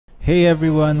Hey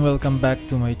everyone, welcome back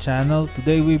to my channel.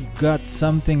 Today we've got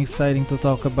something exciting to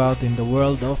talk about in the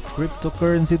world of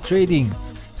cryptocurrency trading.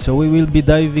 So we will be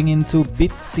diving into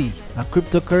BTSE, a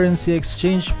cryptocurrency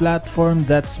exchange platform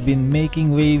that's been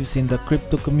making waves in the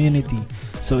crypto community.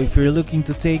 So if you're looking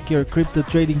to take your crypto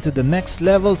trading to the next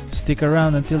level, stick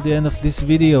around until the end of this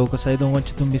video because I don't want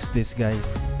you to miss this,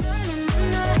 guys.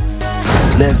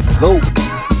 Let's go!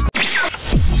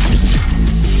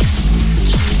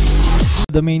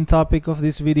 The main topic of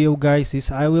this video, guys,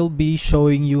 is I will be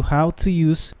showing you how to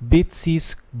use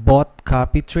BTSE's bot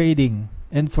copy trading.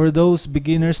 And for those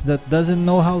beginners that doesn't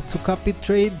know how to copy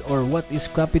trade or what is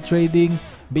copy trading,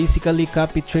 basically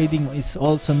copy trading is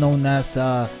also known as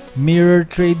mirror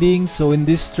trading. So in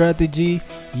this strategy,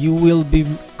 you will be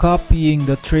copying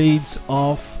the trades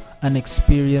of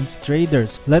unexperienced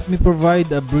traders. Let me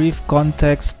provide a brief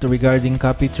context regarding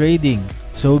copy trading.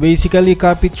 So basically,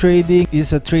 copy trading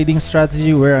is a trading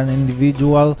strategy where an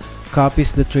individual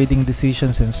copies the trading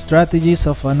decisions and strategies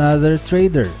of another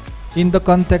trader. In the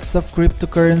context of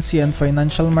cryptocurrency and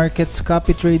financial markets,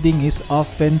 copy trading is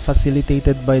often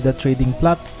facilitated by the trading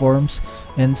platforms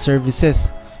and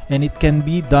services, and it can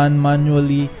be done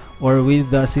manually or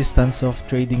with the assistance of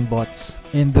trading bots.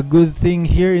 And the good thing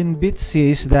here in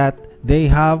BTSE is that they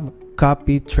have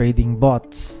copy trading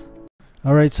bots.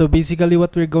 Alright, so basically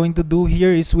what we're going to do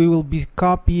here is we will be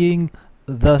copying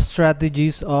the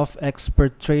strategies of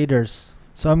expert traders.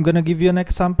 So I'm gonna give you an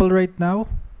example right now.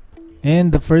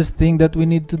 And the first thing that we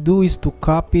need to do is to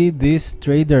copy this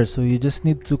trader. So you just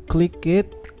need to click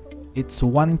it. It's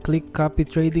one-click copy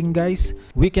trading, guys.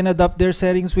 We can adapt their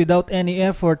settings without any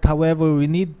effort. However, we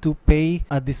need to pay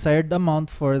a desired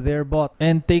amount for their bot.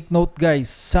 And take note,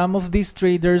 guys, some of these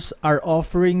traders are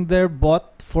offering their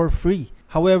bot for free.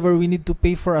 However, we need to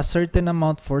pay for a certain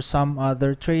amount for some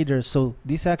other traders. So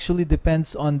this actually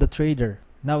depends on the trader.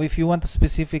 Now, if you want a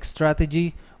specific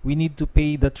strategy, we need to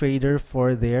pay the trader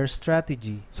for their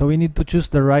strategy. So we need to choose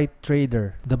the right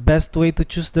trader. The best way to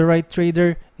choose the right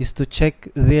trader is to check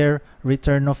their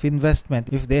return of investment.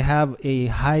 If they have a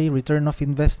high return of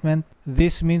investment,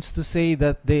 this means to say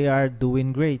that they are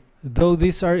doing great. Though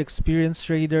these are experienced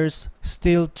traders,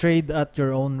 still trade at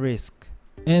your own risk.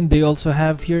 And they also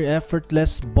have here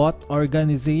effortless bot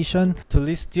organization. To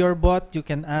list your bot, you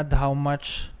can add how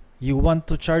much you want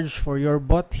to charge for your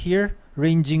bot here,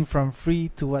 ranging from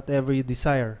free to whatever you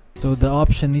desire. So the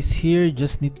option is here, you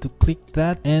just need to click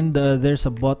that, and there's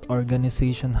a bot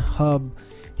organization hub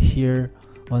here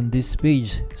on this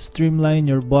page. Streamline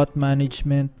your bot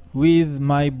management with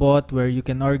my bot, where you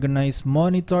can organize,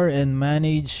 monitor, and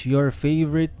manage your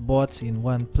favorite bots in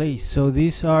one place. So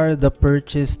these are the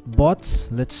purchased bots.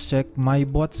 Let's check my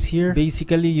bots here.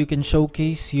 Basically, you can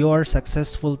showcase your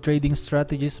successful trading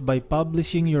strategies by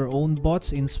publishing your own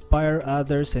bots, inspire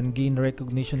others, and gain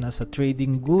recognition as a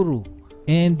trading guru.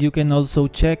 And you can also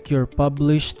check your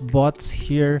published bots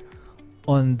here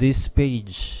on this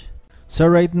page. So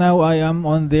right now I am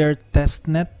on their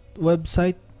testnet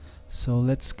website. So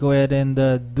let's go ahead and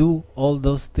do all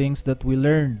those things that we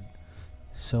learned.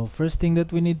 So first thing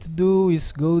that we need to do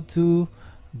is go to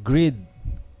grid.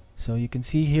 So you can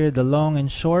see here the long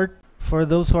and short. For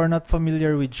those who are not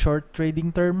familiar with short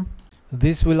trading term,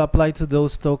 this will apply to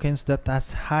those tokens that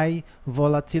has high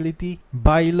volatility,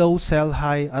 buy low, sell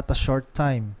high at a short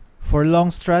time. For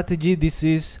long strategy, this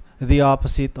is the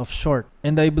opposite of short.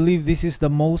 And I believe this is the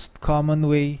most common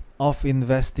way of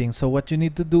investing. So what you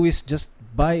need to do is just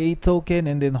buy a token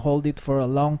and then hold it for a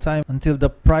long time until the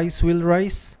price will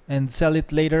rise, and sell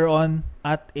it later on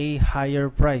at a higher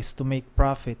price to make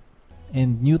profit.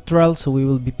 And neutral, so we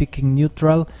will be picking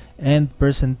neutral and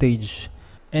percentage.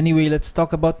 Anyway, let's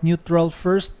talk about neutral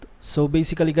first. So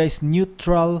basically, guys,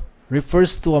 neutral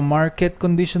refers to a market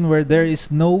condition where there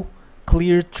is no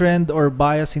clear trend or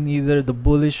bias in either the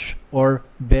bullish or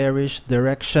bearish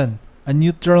direction. A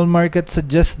neutral market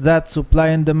suggests that supply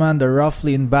and demand are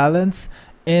roughly in balance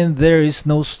and there is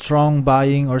no strong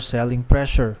buying or selling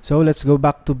pressure. So let's go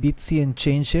back to BTSE and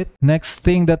change it. Next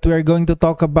thing that we are going to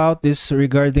talk about is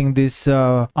regarding this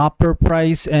upper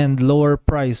price and lower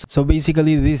price. So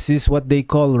basically, this is what they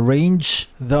call range.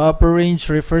 The upper range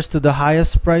refers to the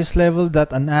highest price level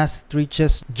that an asset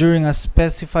reaches during a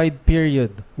specified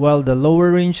period, while the lower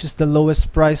range is the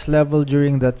lowest price level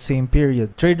during that same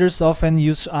period. Traders often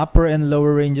use upper and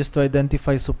lower ranges to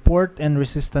identify support and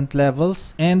resistance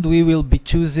levels, and we will be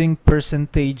choosing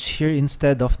percentage here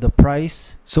instead of the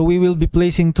price. So we will be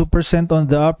placing 2% on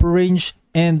the upper range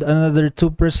and another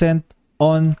 2%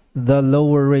 on the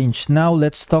lower range. Now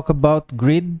let's talk about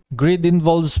grid. Grid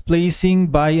involves placing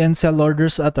buy and sell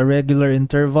orders at irregular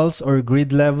intervals or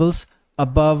grid levels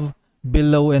above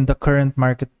below, and the current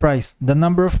market price. The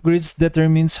number of grids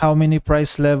determines how many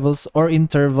price levels or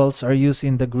intervals are used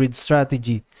in the grid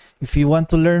strategy. If you want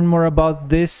to learn more about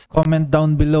this, comment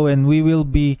down below and we will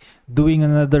be doing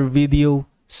another video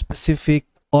specific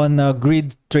on a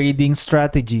grid trading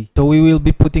strategy. So we will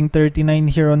be putting 39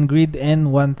 here on grid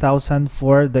and 1000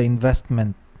 for the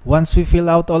investment. Once we fill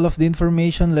out all of the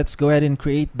information, let's go ahead and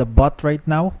create the bot right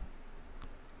now.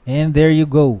 And there you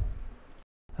go.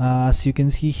 As you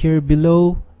can see here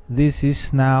below, this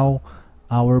is now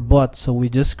our bot. So we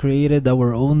just created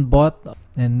our own bot.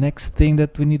 And next thing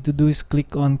that we need to do is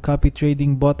click on copy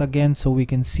trading bot again so we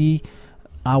can see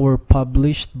our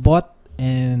published bot.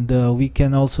 And we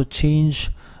can also change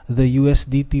the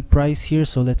USDT price here.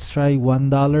 So let's try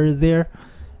 $1 there.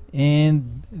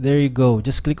 And there you go.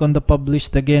 Just click on the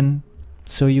published again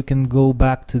so you can go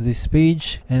back to this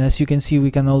page. And as you can see,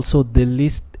 we can also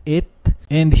delist it.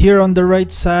 And here on the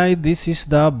right side, this is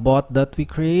the bot that we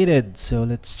created. So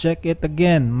let's check it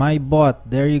again. My bot.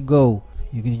 There you go.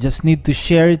 You just need to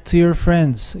share it to your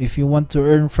friends if you want to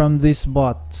earn from this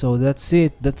bot. So that's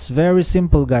it. That's very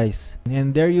simple, guys.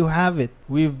 And there you have it.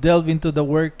 We've delved into the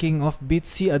working of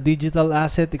BTSE, a digital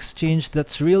asset exchange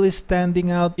that's really standing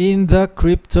out in the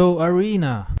crypto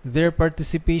arena. Their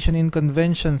participation in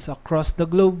conventions across the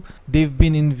globe. They've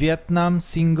been in Vietnam,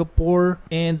 Singapore,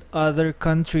 and other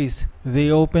countries. They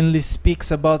openly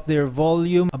speaks about their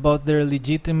volume, about their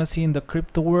legitimacy in the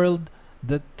crypto world.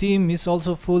 The team is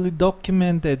also fully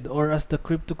documented, or as the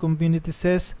crypto community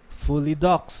says, fully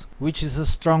docs, which is a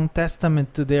strong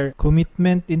testament to their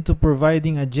commitment into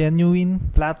providing a genuine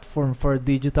platform for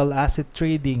digital asset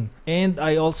trading. And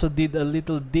I also did a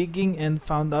little digging and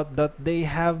found out that they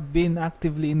have been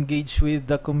actively engaged with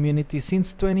the community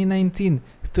since 2019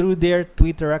 through their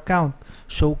Twitter account,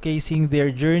 showcasing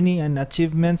their journey and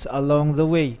achievements along the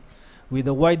way. With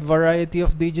a wide variety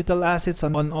of digital assets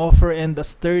on offer and a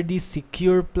sturdy,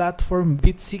 secure platform,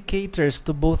 BTSE caters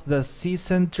to both the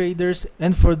seasoned traders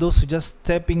and for those who just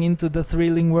stepping into the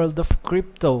thrilling world of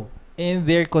crypto. And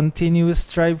their continuous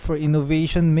drive for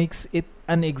innovation makes it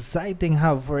an exciting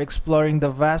hub for exploring the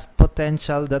vast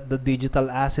potential that the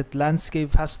digital asset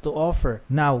landscape has to offer.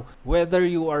 Now, whether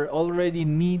you are already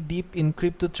knee-deep in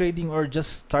crypto trading or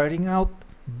just starting out,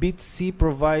 BTSE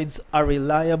provides a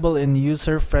reliable and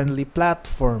user-friendly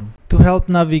platform to help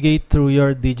navigate through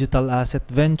your digital asset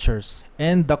ventures.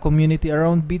 And the community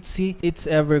around BTSE, it's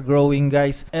ever growing,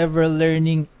 guys, ever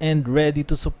learning and ready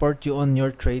to support you on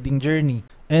your trading journey.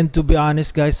 And to be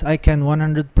honest, guys, I can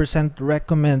 100%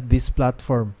 recommend this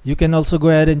platform. You can also go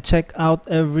ahead and check out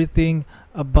everything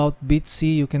about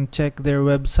BTSE. You can check their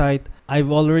website. I've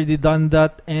already done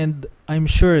that, and I'm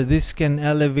sure this can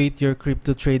elevate your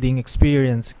crypto trading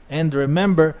experience. And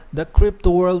remember, the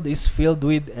crypto world is filled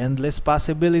with endless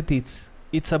possibilities.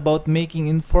 It's about making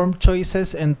informed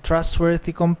choices and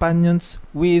trustworthy companions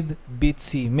with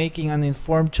BTSE. Making an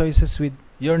informed choices with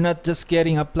You're not just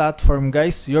getting a platform,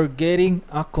 guys. You're getting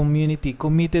a community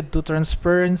committed to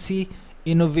transparency,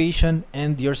 innovation,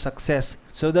 and your success.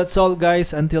 So that's all,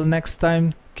 guys. Until next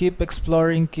time, keep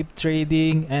exploring, keep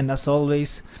trading, and as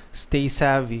always, stay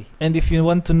savvy. And if you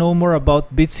want to know more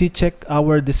about BTSE, check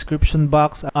our description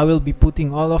box. I will be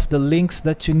putting all of the links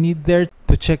that you need there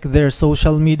to check their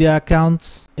social media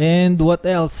accounts. And what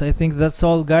else? I think that's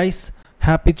all, guys.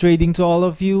 Happy trading to all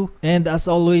of you. And as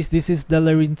always, this is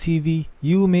Delarin TV.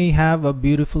 You may have a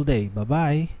beautiful day.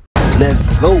 Bye-bye.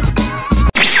 Let's go.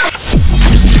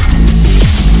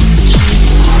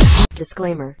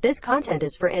 Disclaimer: this content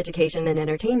is for education and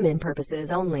entertainment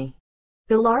purposes only.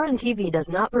 Delarin TV does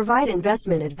not provide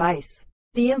investment advice.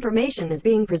 The information is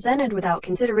being presented without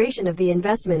consideration of the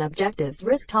investment objectives,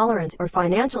 risk tolerance, or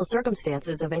financial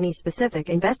circumstances of any specific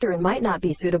investor and might not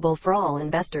be suitable for all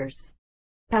investors.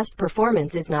 Past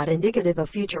performance is not indicative of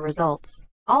future results.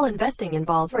 All investing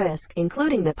involves risk,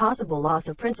 including the possible loss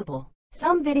of principal.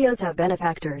 Some videos have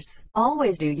benefactors.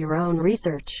 Always do your own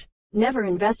research. Never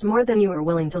invest more than you are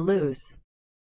willing to lose.